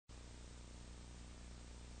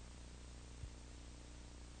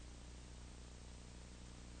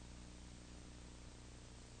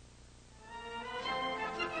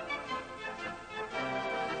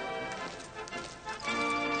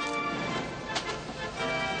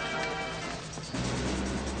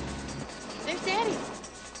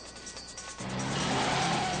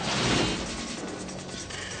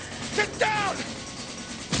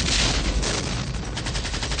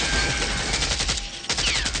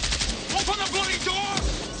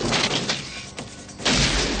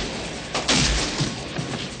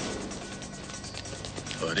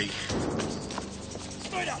body.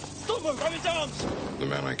 Spider! Don't move! Grab his arms! The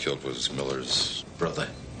man I killed was Miller's brother.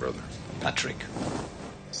 Patrick.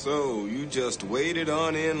 So, you just waded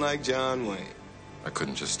on in like John Wayne. I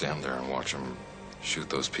couldn't just stand there and watch him shoot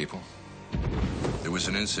those people. There was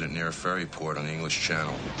an incident near a ferry port on the English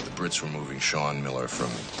Channel. The Brits were moving Sean Miller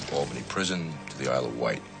from Albany prison to the Isle of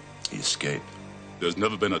Wight. He escaped. There's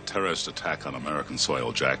never been a terrorist attack on American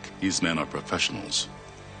soil, Jack. These men are professionals.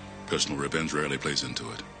 Personal revenge rarely plays into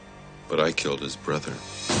it. But I killed his brother.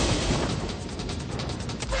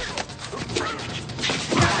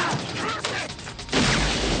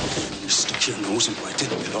 You stuck your nose in where it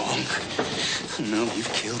didn't belong. And now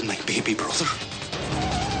you've killed my baby brother.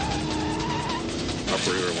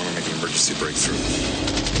 Operator, I want to make an emergency breakthrough.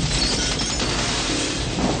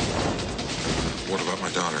 What about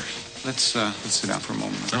my daughter? Let's sit down for a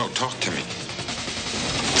moment. No, talk to me.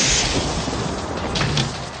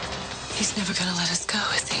 He's never gonna let us go,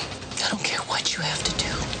 is he? I don't care what you have to do.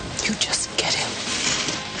 You just get him.